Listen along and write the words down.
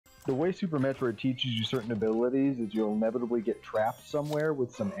the way Super Metroid teaches you certain abilities is you'll inevitably get trapped somewhere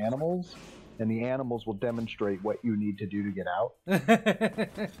with some animals, and the animals will demonstrate what you need to do to get out.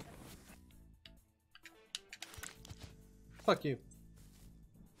 Fuck you.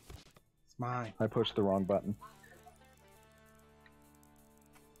 It's mine. I pushed the wrong button.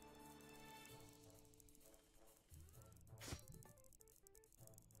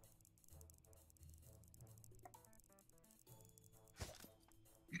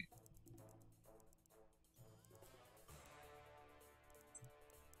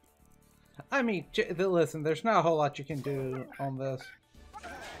 I mean, listen, there's not a whole lot you can do on this.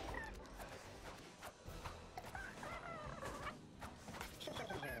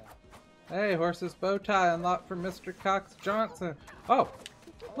 Hey, horse's bow tie unlocked for Mr. Cox Johnson. Oh,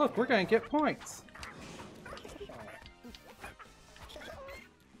 look, we're gonna get points.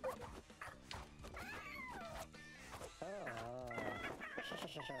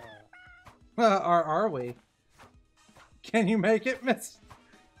 Are we? Can you make it, Miss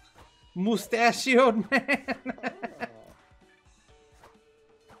Mustachioed Man?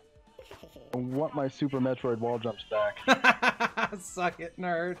 I want my Super Metroid wall jumps back. Suck it,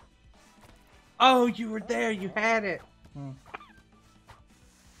 nerd. Oh, you were there. You had it. Come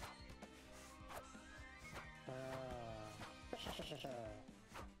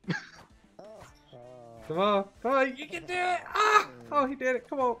on. Come on. You can do it. Ah! Oh, he did it.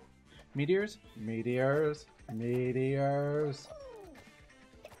 Come on. Meteors. Meteors. Meteors.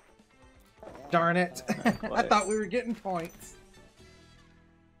 Darn it. I thought we were getting points.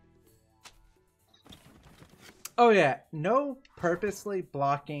 Oh yeah, no purposely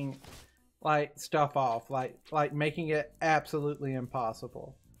blocking like stuff off, like making it absolutely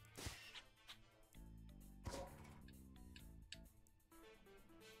impossible.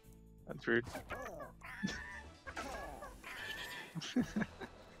 That's rude.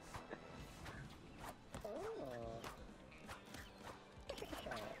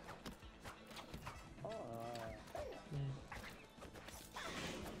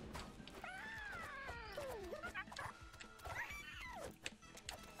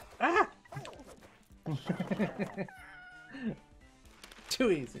 Ah! Too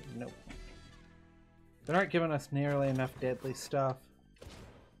easy. Nope. They aren't giving us nearly enough deadly stuff.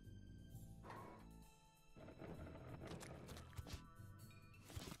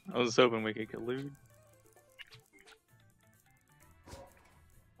 I was hoping we could collude.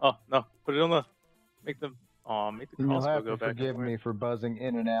 Oh no! Put it on the. Make the. Oh, make the You'll crossbow have go to back. forgive me for buzzing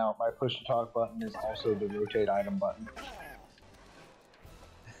in and out. My push to talk button is also the rotate item button.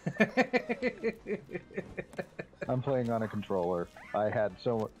 I'm playing on a controller.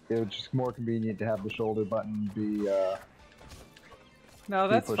 It was just more convenient to have the shoulder button be No,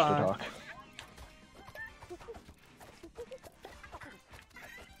 that's push fine. to talk.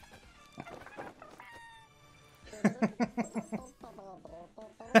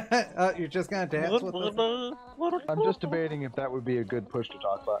 Oh, you're just gonna dance with us? I'm just debating if that would be a good push to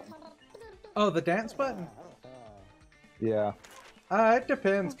talk button. Oh, the dance button? Yeah. It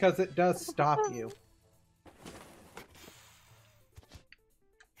depends, because it does stop you.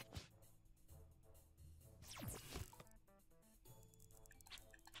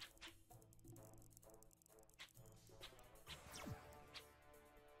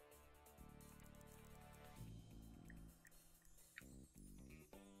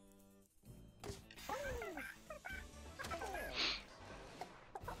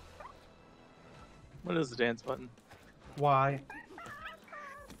 What is the dance button? Why?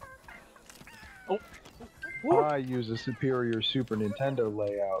 Oh. I use a superior Super Nintendo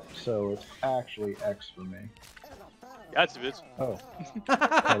layout, so it's actually X for me. Gotcha, bitch. Oh.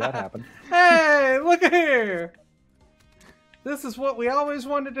 Oh, that happened. Hey, look at here! This is what we always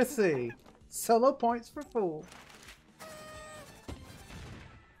wanted to see. Solo points for Fool.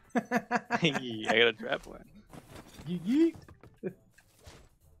 I got a trap one. Yeet.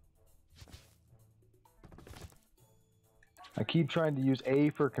 I keep trying to use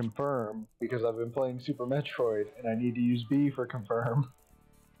A for confirm because I've been playing Super Metroid and I need to use B for confirm.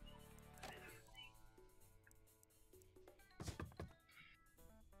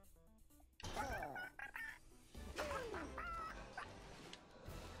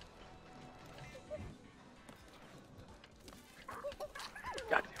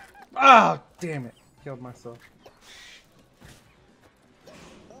 God. Oh, damn it. Killed myself.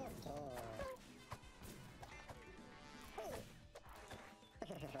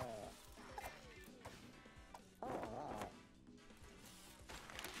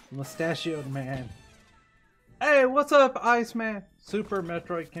 Mustachioed Man. Hey, what's up, Iceman? Super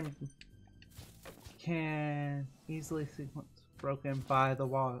Metroid can easily sequence Broken by the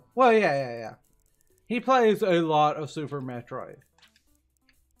wall. Well, yeah. He plays a lot of Super Metroid.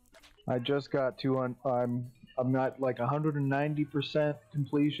 I just got I'm not like 190%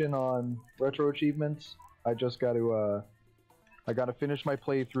 completion on retro achievements. I just got to I got to finish my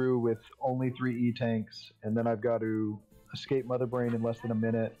playthrough with only 3 E-tanks, and then I've got to escape Mother Brain in less than a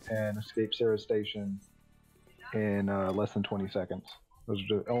minute and escape Sarah Station in less than 20 seconds. Those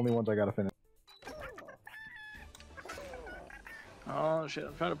are the only ones I got to finish. Oh shit!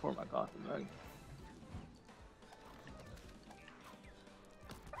 I'm trying to pour my coffee back.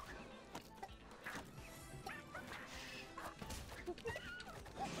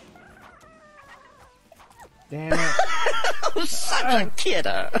 Damn it. I'm such a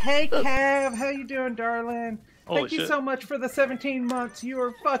kidder. Hey, Cav. How you doing, darling? Holy Thank you shit. so much for the 17 months. You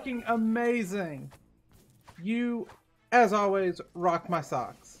are fucking amazing. You, as always, rock my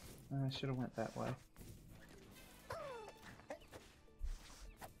socks. I should have went that way.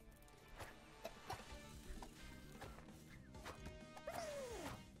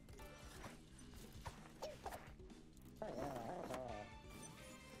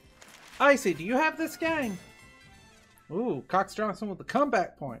 Icy, do you have this game? Ooh, Cox Johnson with the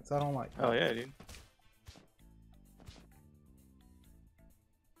comeback points. I don't like that. Oh yeah, dude.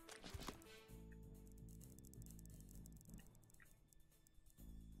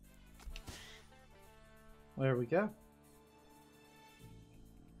 There we go.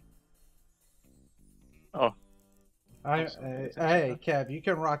 Oh. Hey, Cav, you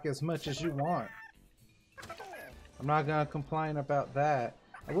can rock as much as you want. I'm not gonna complain about that.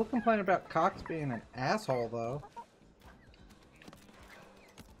 I will complain about Cox being an asshole, though.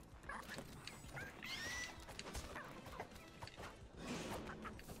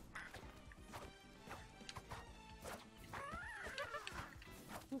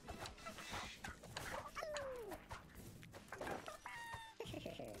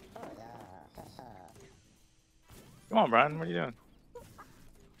 Come on, Brian. What are you doing?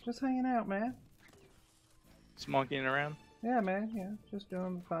 Just hanging out, man. Just monkeying around? Yeah, man. Yeah, just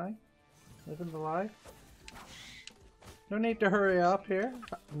doing the thing. Living the life. No need to hurry up here.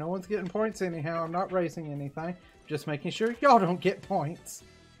 No one's getting points anyhow. I'm not racing anything. Just making sure y'all don't get points.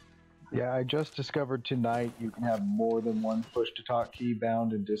 Yeah, I just discovered tonight you can have more than one push-to-talk key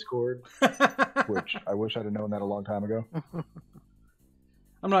bound in Discord, which I wish I'd have known that a long time ago.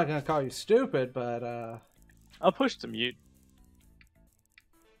 I'm not gonna call you stupid, but I'll push to mute.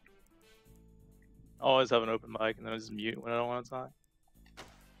 I always have an open mic and then I just mute when I don't want to talk.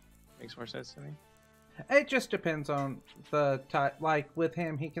 Makes more sense to me. it just depends on the type. Like with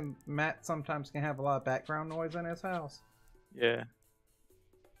him, Matt sometimes can have a lot of background noise in his house. Yeah.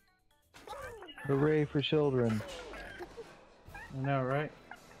 Hooray for children. I know, right?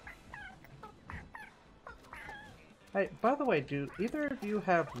 Hey, by the way, do either of you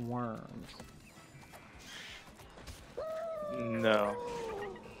have worms? No.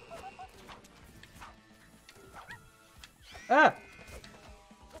 Ah!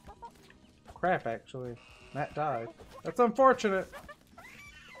 Crap, actually. Matt died. That's unfortunate.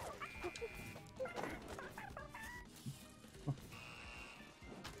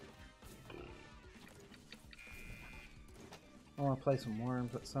 I want to play some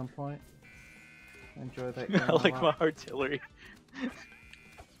worms at some point. Enjoy that game I like a my lot. artillery.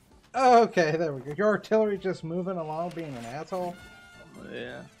 Oh, okay, there we go. Your artillery just moving along, being an asshole.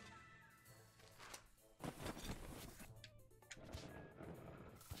 Yeah.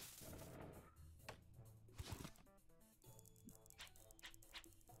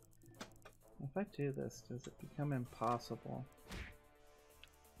 If I do this, does it become impossible?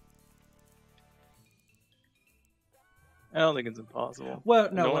 I don't think it's impossible. Well,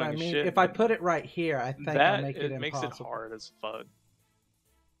 no, No what one I can mean, shit, if I but put it right here, I think I'll that make it impossible. makes it hard as fuck.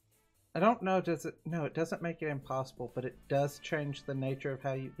 I don't know, does it? No, it doesn't make it impossible, but it does change the nature of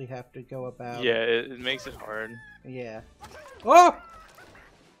how we have to go about Yeah, it makes it hard. Yeah. Oh!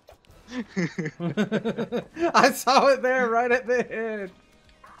 I saw it there right at the end.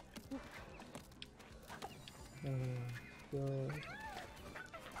 Oh, God.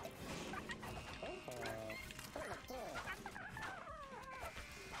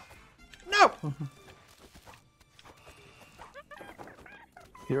 No!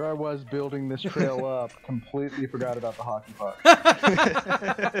 Here I was building this trail up, completely forgot about the hockey puck.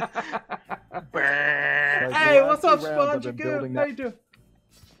 Like, Hey, the what's last up, few rounds I've Sponge? been Good. building How that- you doing?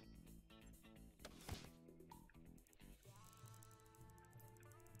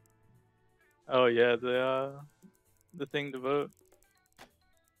 Oh yeah, the thing to vote.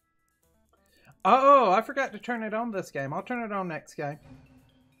 Oh, I forgot to turn it on this game. I'll turn it on next game.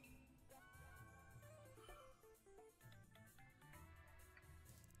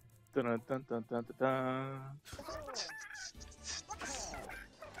 Dun, dun, dun, dun, dun, dun.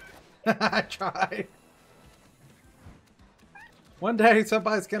 I tried. One day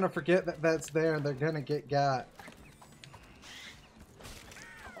somebody's gonna forget that that's there and they're gonna get got.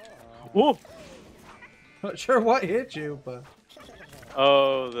 Whoa! Not sure what hit you, but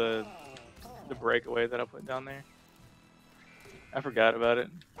Oh, the breakaway that I put down there. I forgot about it.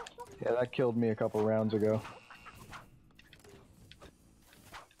 Yeah, that killed me a couple rounds ago.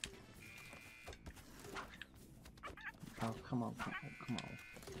 oh come on, come on, come on.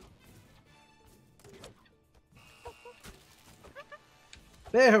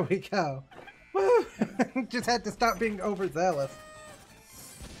 There we go. Woo! Just had to stop being overzealous.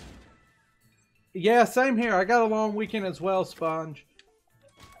 Yeah, same here. I got a long weekend as well, Sponge.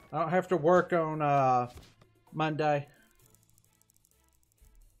 I don't have to work on Monday.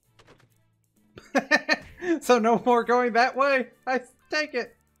 So no more going that way? I take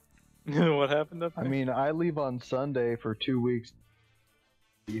it. What happened up there? I mean, I leave on Sunday for 2 weeks,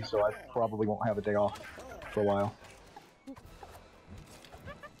 so I probably won't have a day off for a while.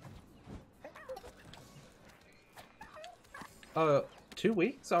 Uh, 2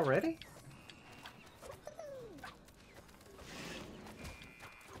 weeks already?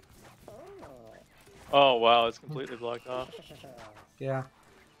 Oh wow, it's completely blocked off. Yeah.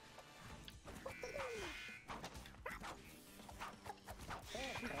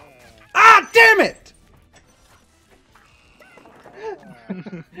 Ah, damn it!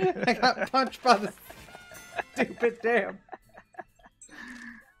 I got punched by the stupid damn.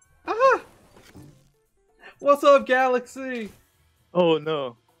 Ah! What's up, Galaxy? Oh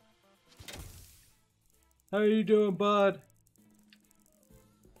no. How you doing, bud?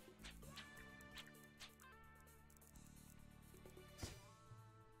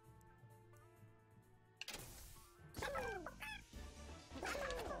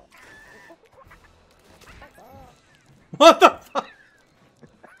 What the fuck?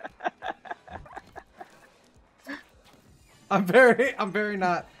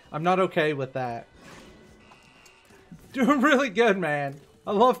 I'm not okay with that. Doing really good, man.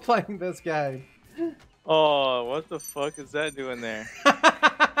 I love playing this game. Oh, what the fuck is that doing there?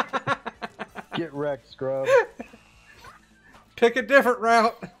 Get wrecked, scrub. Pick a different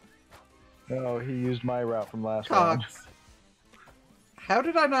route. Oh, he used my route from last round. Cox. How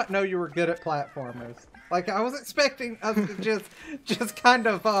did I not know you were good at platformers? Like, I was expecting us to just kind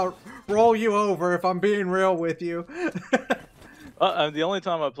of roll you over, if I'm being real with you. The only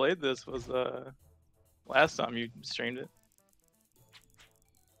time I played this was last time you streamed it.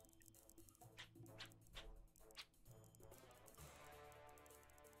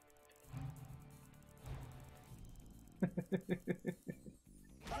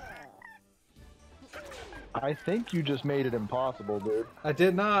 I think you just made it impossible, dude. I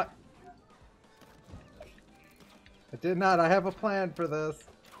did not. I did not. I have a plan for this.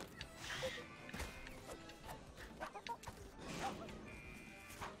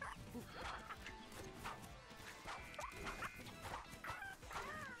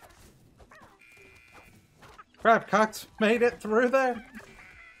 Crap, Cox made it through there?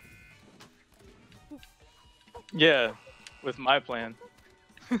 Yeah, with my plan.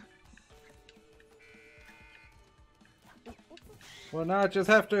 Well, now I just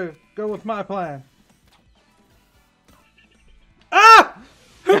have to go with my plan. Ah!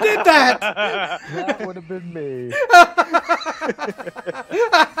 Who did that? That would have been me.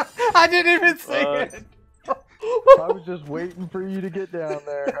 I didn't even see it. I was just waiting for you to get down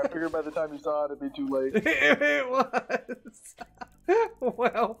there. I figured by the time you saw it, it'd be too late. It was.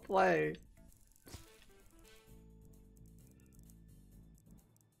 Well played.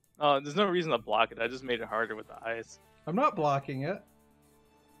 Oh, there's no reason to block it. I just made it harder with the ice. I'm not blocking it.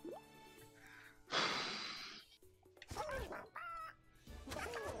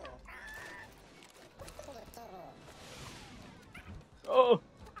 Oh!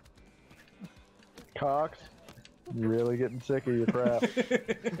 Cox, you're really getting sick of your crap.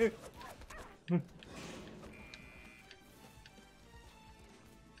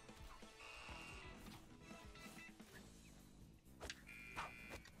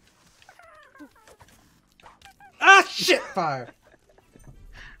 Ah, shit! Fire.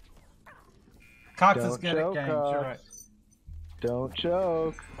 Cox is Don't good at choke, games, Cox. you're right. Don't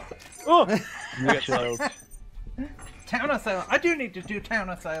choke. Oh! You choked. Town of Salem. I do need to do Town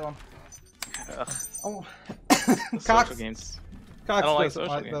of Salem. Ugh, Oh, the Cox, social games. Cox I don't like doesn't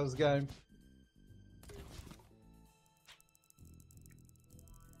social like games. those games.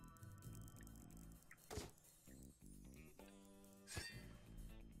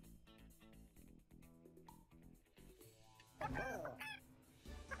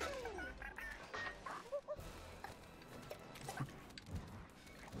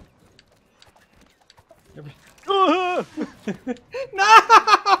 No!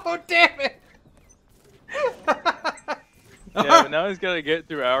 Damn it! Yeah, but now he's gotta get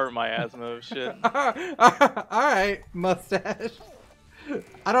through our miasma of shit. Alright, mustache.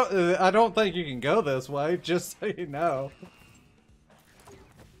 I don't think you can go this way, just so you know.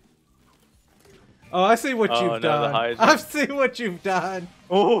 Oh, I see what you've done. I see what you've done.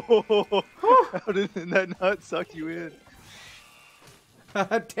 Oh, how did that not suck you in?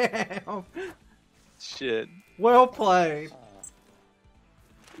 Damn. Shit. Well played.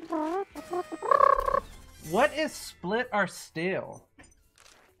 What is split or steal?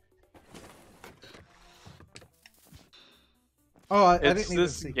 Oh, I didn't even It's see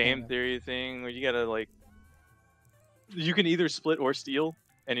this game Canada. theory thing where you gotta like, you can either split or steal,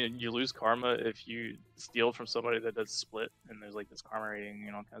 and you lose karma if you steal from somebody that does split, and there's like this karma rating,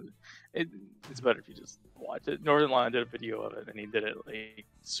 you know, kind of. It's better if you just watch it. Northern Lion did a video of it, and he did it like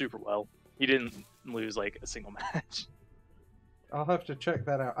super well. He didn't lose like a single match. I'll have to check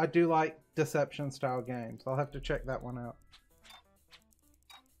that out. I do like deception style games. I'll have to check that one out.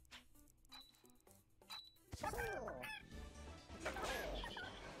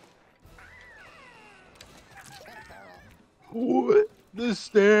 What? The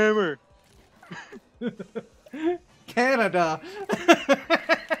stammer. Canada.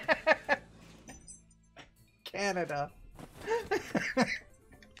 Canada.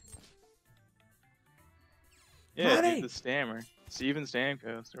 Yeah, Money. dude, the stammer. Steven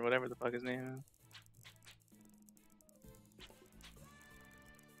Stamkos, or whatever the fuck his name is.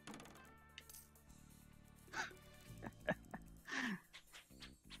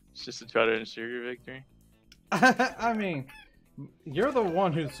 It's just to try to ensure your victory. I mean, you're the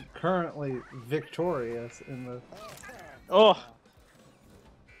one who's currently victorious in the... Oh!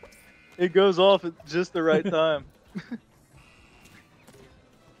 It goes off at just the right time.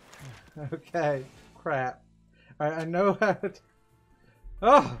 Okay, crap. I know how to...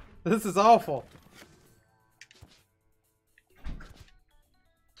 Oh, this is awful.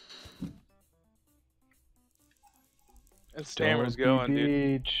 That stammer's going,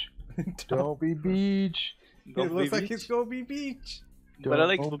 dude. Don't be beach. It looks like it's gonna be beach. But I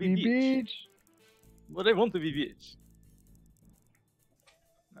like Don't to be beach. But I want to be bitch.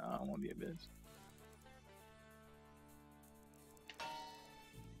 No, I don't want to be a bitch.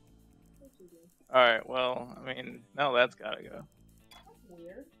 Alright, well, I mean, now that's gotta go.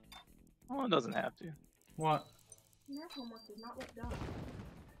 Weird. Well, it doesn't have to. What? Math homework does not look done.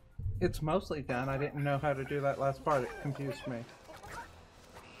 It's mostly done. I didn't know how to do that last part. It confused me.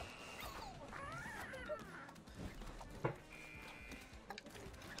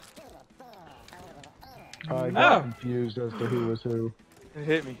 I got confused as to who was who. It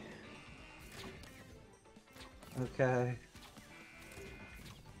hit me. Okay.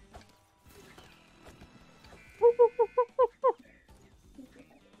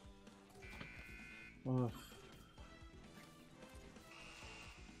 Oof.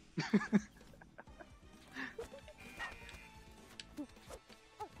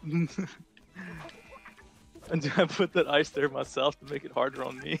 And I put that ice there myself to make it harder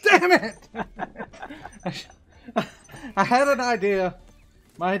on me. Damn it! I had an idea.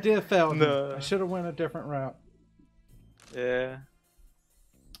 My idea failed. No. I should have went a different route. Yeah.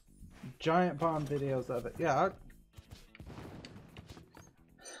 Giant bomb videos of it. Yeah.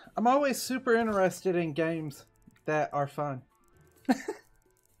 I'm always super interested in games that are fun.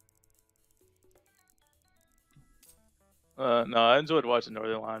 No, I enjoyed watching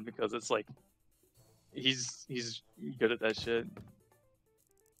Northern Lion because it's like he's good at that shit.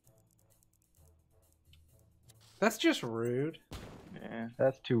 That's just rude. Yeah.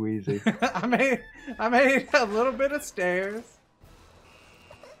 That's too easy. I made a little bit of stairs.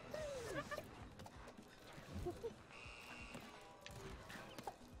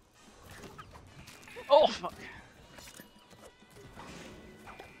 Oh fuck.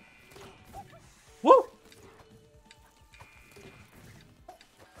 Woo!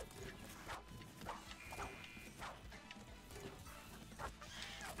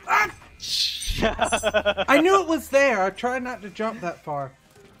 Ah! I knew it was there. I tried not to jump that far.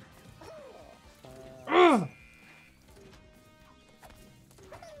 Ugh.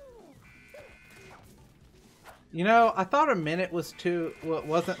 You know, I thought a minute was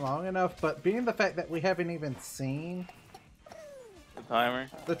wasn't long enough, but being the fact that we haven't even seen The timer.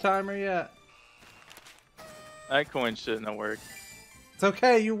 the timer yet, That coin shouldn't have worked. it's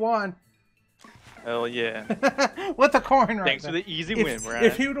okay. You won. Hell yeah. With the coin right Thanks there. for the easy If- win, Brian.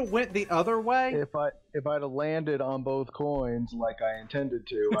 If you'd have went the other way, If I'd have landed on both coins like I intended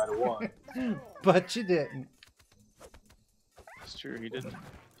to, I'd have won. but you didn't. It's true, he didn't.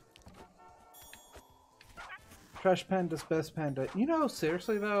 Trash Panda's best panda. You know,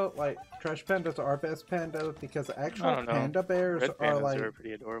 seriously though, like Trash Panda's our best panda because actual don't know. panda bears Red are pandas like are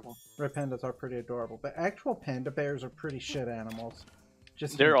pretty adorable. red pandas are pretty adorable, but actual panda bears are pretty shit animals.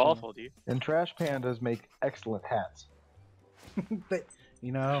 Just They're in general. awful, dude. And trash pandas make excellent hats.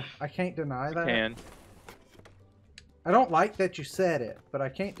 You know, I can't deny that. Can. I don't like that you said it, but I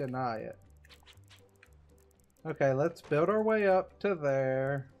can't deny it. Okay, let's build our way up to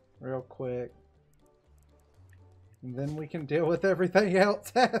there real quick. And then we can deal with everything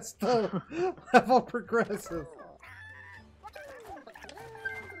else as the level progresses.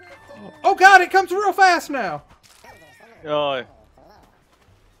 Oh god, it comes real fast now! Oh.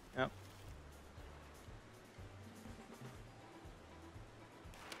 Yep.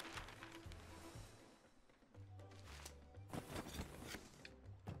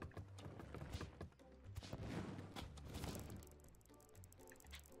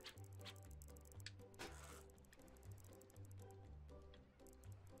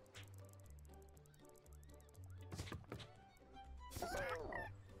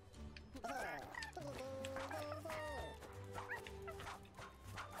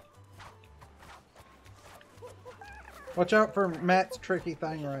 Watch out for Matt's tricky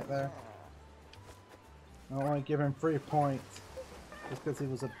thing right there. I don't want to give him free points. Just because he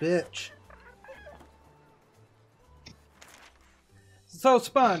was a bitch. So,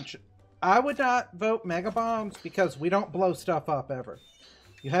 Sponge, I would not vote Mega Bombs because we don't blow stuff up ever.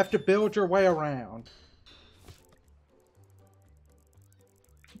 You have to build your way around.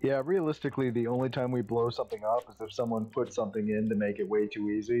 Yeah, realistically, the only time we blow something up is if someone puts something in to make it way too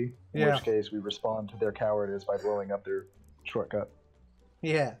easy. In Yeah. which case, we respond to their cowardice by blowing up their shortcut.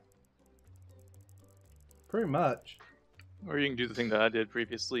 Yeah. Pretty much. Or you can do the thing that I did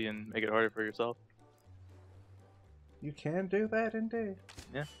previously and make it harder for yourself. You can do that indeed.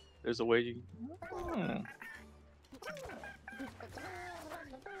 Yeah, there's a way you. Hmm.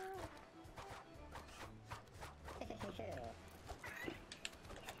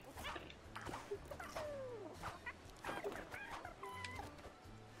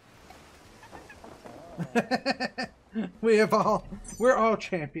 We're all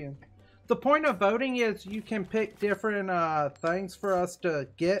champions. The point of voting is you can pick different things for us to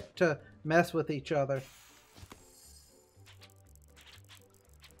get to mess with each other.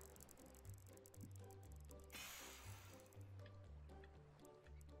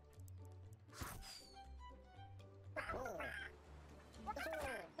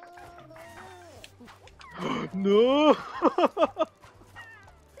 No!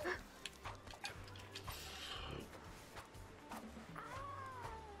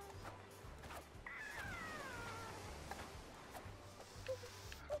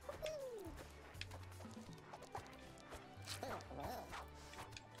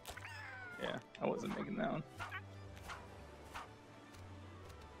 Yeah, I wasn't making that one.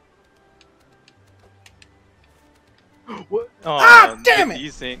 What? Oh, Ah, damn it!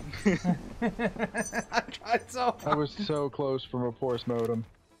 Decent. I tried so I was so close from a post-mortem.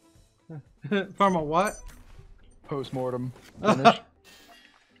 hard. From a what? Post-mortem finish.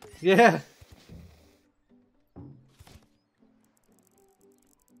 Yeah.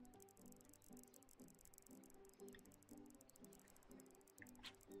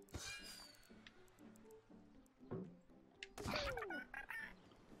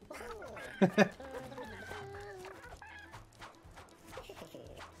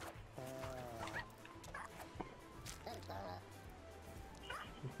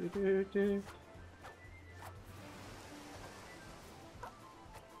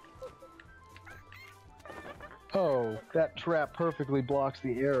 Oh, that trap perfectly blocks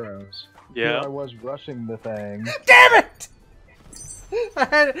the arrows. Yeah. Here I was rushing the thing. Damn it!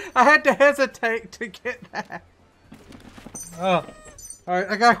 I had to hesitate to get that. Oh. Alright,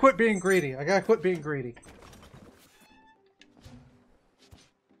 I gotta quit being greedy. I gotta quit being greedy.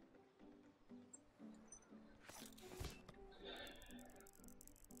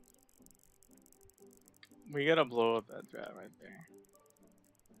 We gotta blow up that trap right there.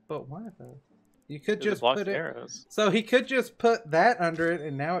 But why though? You could 'Cause it just blocks put the it. arrows. So he could just put that under it,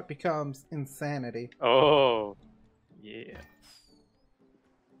 and now it becomes insanity. Oh, yeah.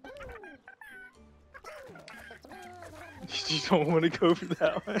 You don't want to go for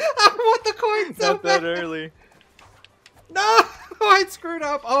that one. I want the coin so Not that bad. early. No, I screwed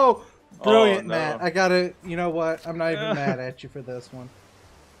up. Oh, brilliant, Oh, no. Matt. I gotta. You know what? I'm not even mad at you for this one.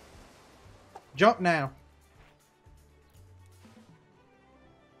 Jump now.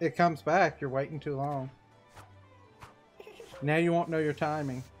 It comes back. You're waiting too long. Now you won't know your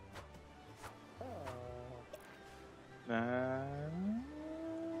timing. No.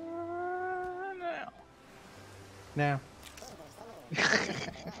 Now.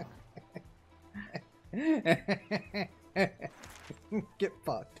 Get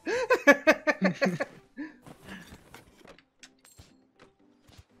fucked.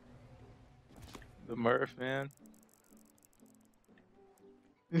 The Murph, man.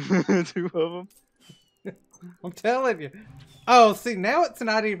 2 of them. I'm telling you. Oh, see, now it's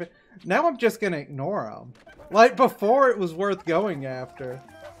not even... Now I'm just gonna ignore them. Like, before it was worth going after.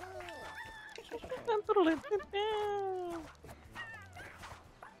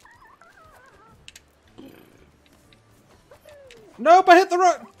 Nope, I hit the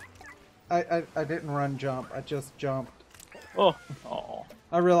run! I didn't run jump. I just jumped. Oh. Oh.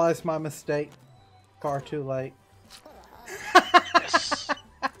 I realized my mistake far too late. Yes.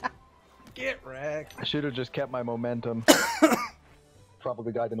 Get wrecked. I should have just kept my momentum.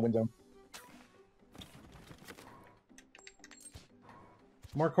 Probably died in the wind zone.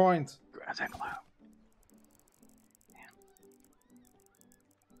 More coins. Grab that cloud.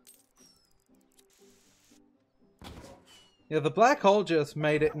 Yeah, the black hole just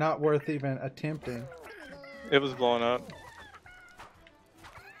made it not worth even attempting. It was blowing up.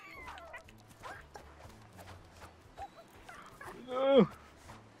 No.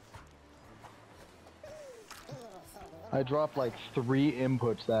 I dropped like 3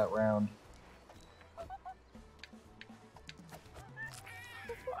 inputs that round.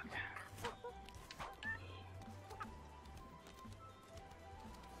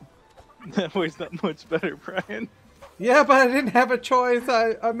 That way's not much better, Brian. Yeah, but I didn't have a choice.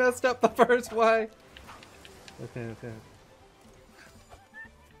 I messed up the first way. Okay.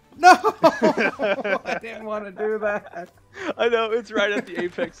 No! I didn't want to do that. I know, it's right at the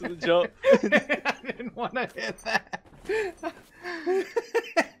apex of the jump. I didn't want to hit that.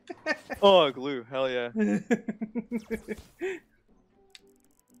 Oh, glue. Hell yeah.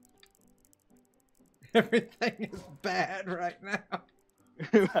 Everything is bad right now.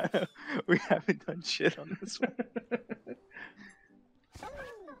 We haven't done shit on this one.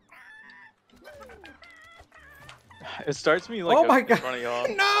 It starts me like Oh my God. running off.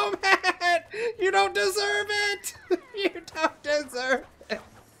 No, man! You don't deserve it! You don't deserve it!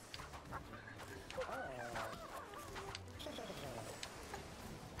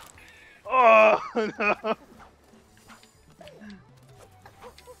 Oh no!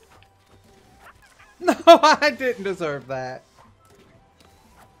 No, I didn't deserve that.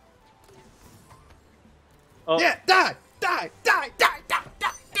 Oh. Yeah, die! Die! Die! Die! Die!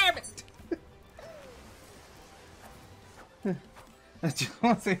 Die! Damn it! I just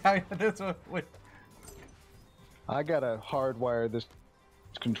want to see how this would. I gotta hardwire this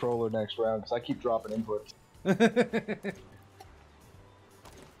controller next round because I keep dropping inputs.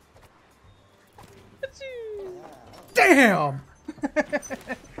 Damn!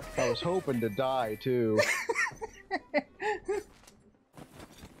 I was hoping to die too.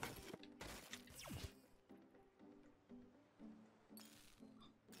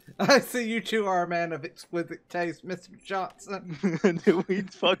 I see you two are a man of exquisite taste, Mr. Johnson. Did we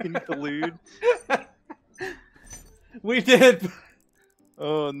fucking collude? We did,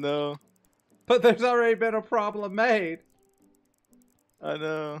 Oh no. but there's already been a problem made. I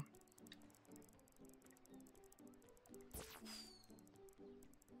know.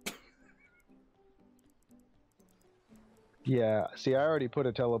 Yeah, see, I already put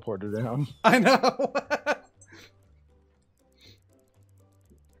a teleporter down. I know.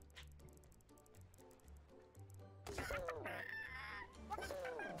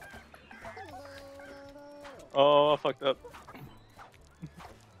 Oh, I fucked up.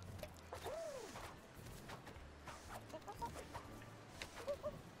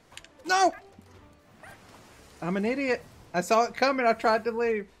 No! I'm an idiot. I saw it coming. I tried to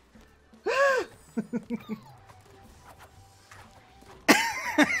leave.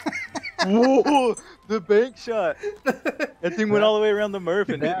 Whoa! The bank shot! That thing went all the way around the Murph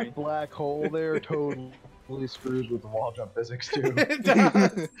and hit me. That black hole there totally screws with the wall jump physics too. It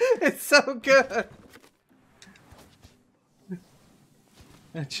does. It's so good.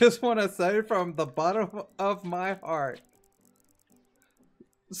 I just want to say from the bottom of my heart,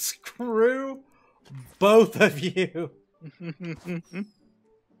 screw both of you.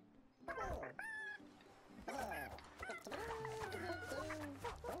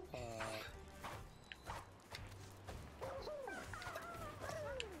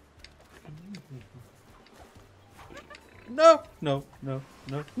 No, no, no,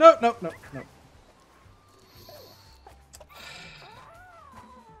 no, no, no, no, no.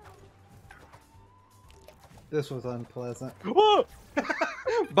 This was unpleasant. Whoa!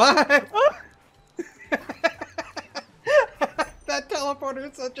 Bye! That teleporter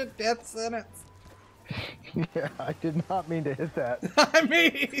is such a death sentence. Yeah, I did not mean to hit that. Me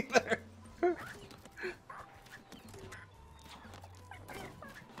either.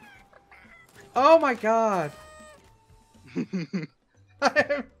 Oh my god. I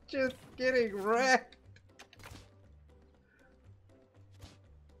am just getting wrecked.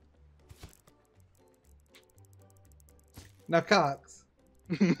 Now, Cox,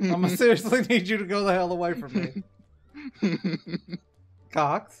 I'm gonna seriously need you to go the hell away from me.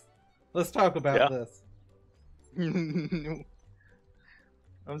 Cox, let's talk about this. I'm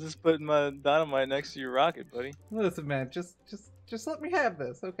just putting my dynamite next to your rocket, buddy. Listen, man, just let me have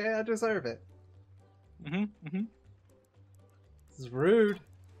this, okay? I deserve it. This is rude.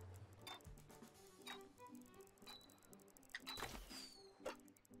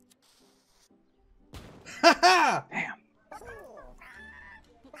 Haha! Damn.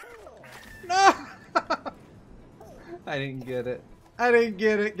 No! I didn't get it. I didn't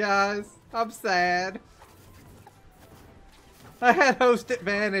get it, guys. I'm sad. I had host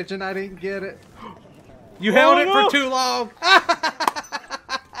advantage and I didn't get it. You held it for too long.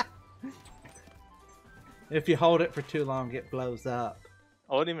 If you hold it for too long, it blows up.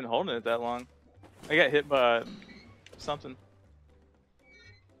 I wasn't even holding it that long. I got hit by something.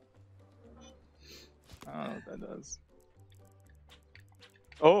 I don't know what that does.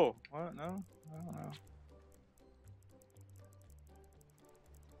 Oh, what? No? I don't know.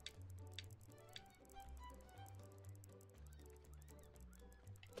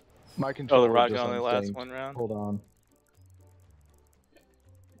 My controller. Oh, the rocket just only lasts unsynced. one round? Hold on.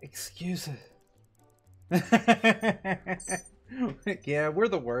 Excuse it. Yeah, we're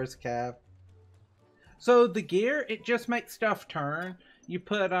the worst, Cav. So the gear, it just makes stuff turn. You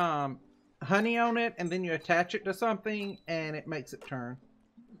put honey on it, and then you attach it to something, and it makes it turn.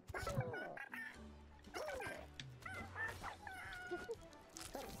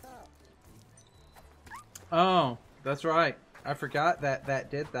 Oh, that's right. I forgot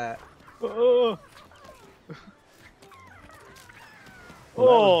that did that. Oh,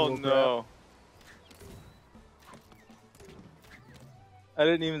 Well, no. I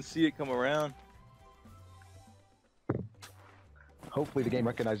didn't even see it come around. Hopefully the game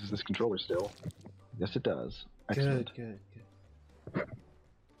recognizes this controller still. Yes, it does. Excellent. Good.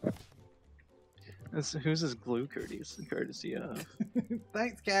 Who's this glue courtesy of?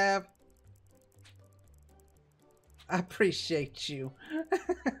 Thanks, Cav. I appreciate you.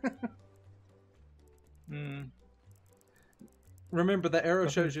 Remember, the arrow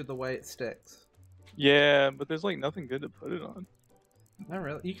shows you the way it sticks. Yeah, but there's like nothing good to put it on. Not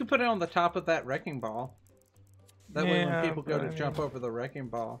really. You can put it on the top of that wrecking ball. That way when Yeah, people go but to I jump mean- over the wrecking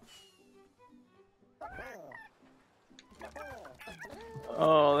ball.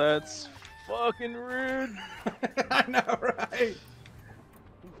 Oh, that's fucking rude. I know, right?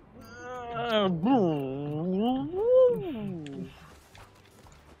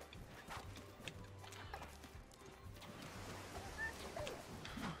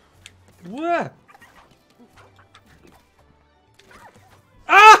 What?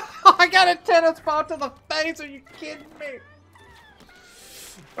 Ah! I got a tennis ball to the face. Are you kidding me?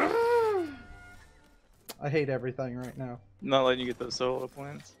 Ah! I hate everything right now. Not letting you get those solo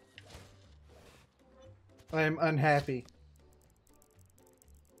points. I am unhappy.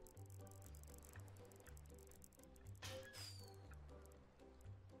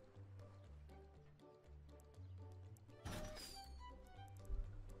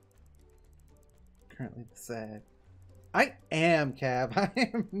 Currently sad. I am, Cav. I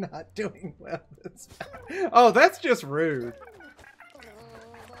am not doing well this time. Oh, that's just rude.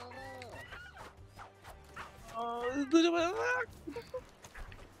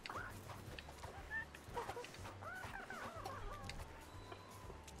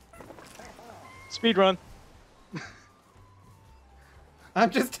 Speed run. I'm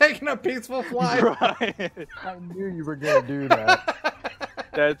just taking a peaceful flight. Right. I knew you were gonna do that.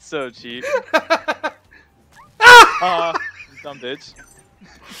 That's so cheap. Dumb bitch.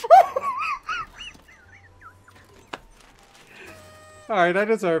 Alright, I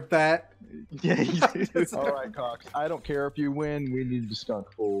deserve that. Yeah, you do. Alright, Cox. I don't care if you win, we need to stunt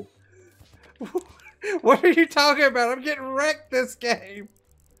fool. What are you talking about? I'm getting wrecked this game.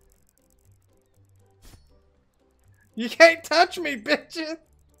 You can't touch me, bitches.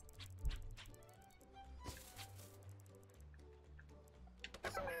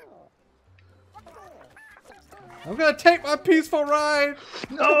 I'm gonna take my peaceful ride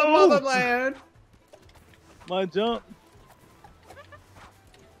to the motherland. My jump.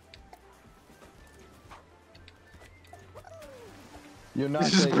 You're not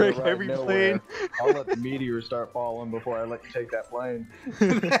Just taking break a ride every nowhere. plane. I'll let the meteors start falling before I let you take that plane.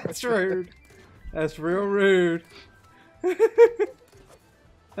 That's rude. That's real rude.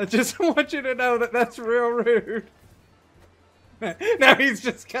 I just want you to know that that's real rude. Now he's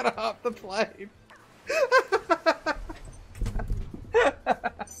just gonna hop the plane.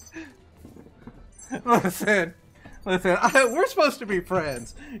 Listen, we're supposed to be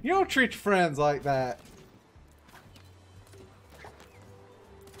friends. You don't treat your friends like that.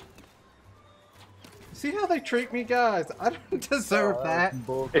 See how they treat me, guys? I don't deserve that.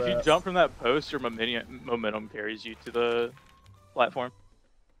 If you jump from that post, your momentum carries you to the platform.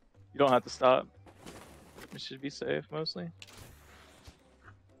 You don't have to stop. It should be safe, mostly.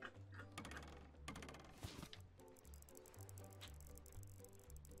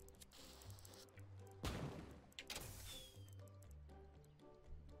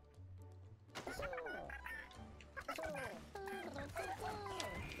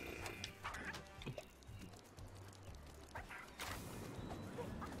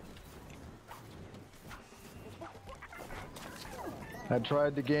 I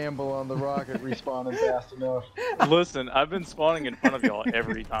tried to gamble on the rocket respawning fast enough. Listen, I've been spawning in front of y'all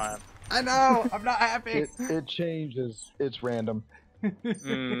every time. I know. I'm not happy. It changes. It's random.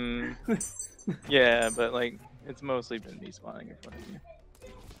 Yeah, but like it's mostly been me spawning in front of you.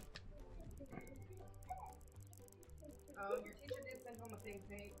 Oh, your teacher did send home a pink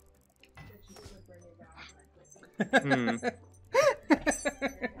paint. That she would bring it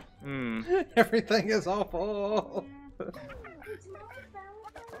down. Everything is awful.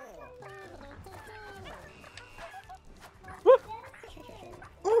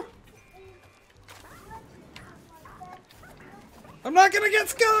 I'm not gonna get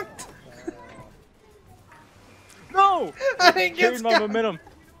skunked! No! I didn't get Carried my skunked! momentum.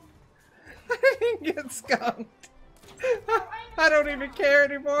 I didn't get skunked! I don't even care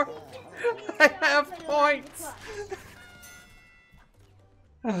anymore! I have points!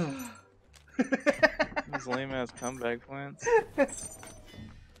 These lame ass comeback plans.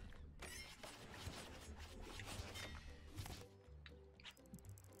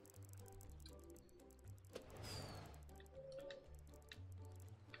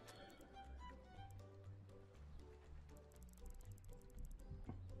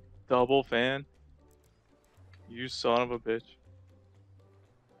 Double fan? You son of a bitch.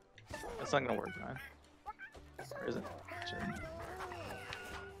 That's not gonna work, man. Or is it? Shit.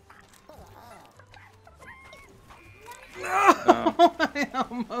 No! I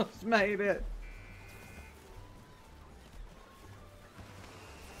almost made it.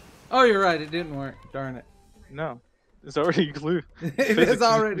 Oh, you're right. It didn't work. Darn it. No. It's already glued. It is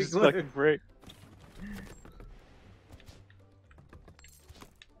already Just fucking glued. break.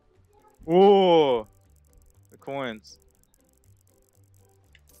 Whoa! The coins.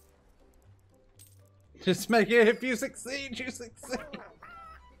 Just make it. If you succeed, you succeed.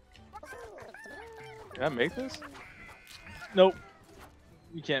 Can I make this? Nope.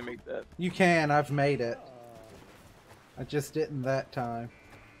 You can't make that. You can. I've made it. I just didn't that time.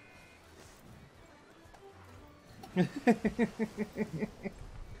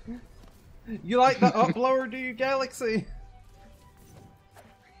 You like the upblower, do you, Galaxy?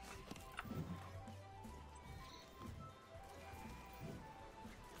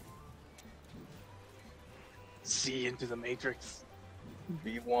 See into the matrix.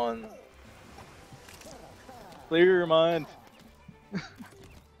 B1. Clear your mind. It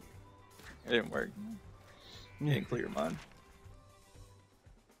didn't work. You didn't clear your mind.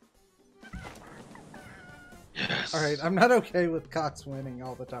 Yes. Alright, I'm not okay with Cox winning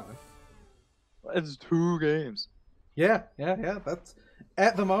all the time. It's 2 games. Yeah, that's...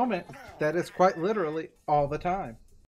 At the moment, that is quite literally all the time.